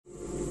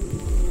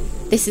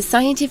This is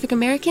Scientific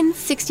American's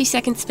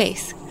 60-Second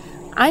Space.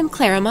 I'm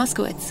Clara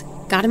Moskowitz.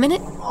 Got a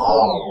minute?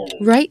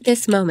 Right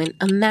this moment,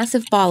 a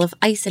massive ball of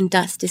ice and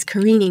dust is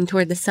careening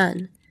toward the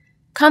sun.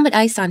 Comet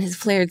ISON has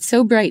flared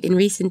so bright in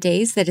recent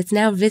days that it's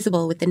now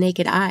visible with the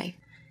naked eye.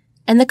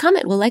 And the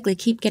comet will likely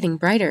keep getting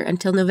brighter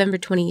until November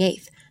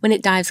 28th, when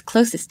it dives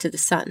closest to the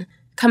sun,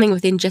 coming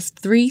within just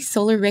 3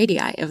 solar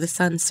radii of the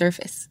sun's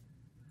surface.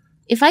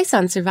 If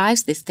ISON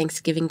survives this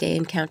Thanksgiving Day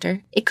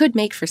encounter, it could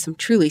make for some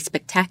truly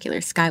spectacular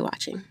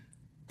skywatching.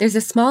 There's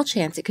a small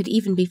chance it could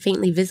even be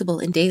faintly visible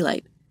in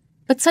daylight.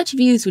 But such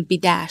views would be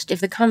dashed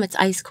if the comet's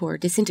ice core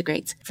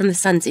disintegrates from the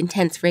sun's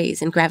intense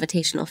rays and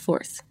gravitational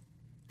force.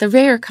 The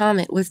rare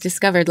comet was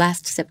discovered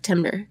last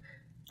September.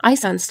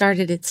 ISON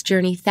started its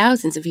journey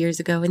thousands of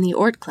years ago in the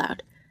Oort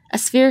cloud, a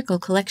spherical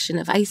collection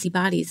of icy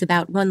bodies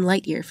about 1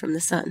 light-year from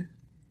the sun.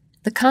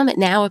 The comet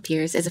now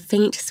appears as a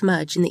faint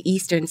smudge in the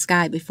eastern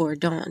sky before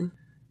dawn.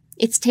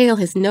 Its tail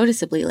has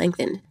noticeably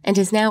lengthened and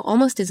is now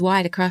almost as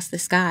wide across the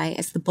sky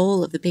as the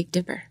bowl of the Big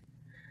Dipper.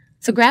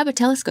 So grab a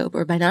telescope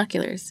or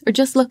binoculars, or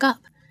just look up.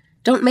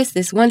 Don't miss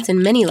this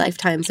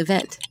once-in-many-lifetimes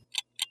event.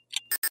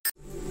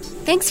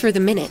 Thanks for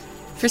the minute.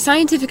 For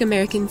Scientific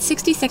American's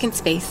 60-Second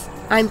Space,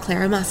 I'm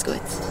Clara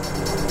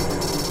Moskowitz.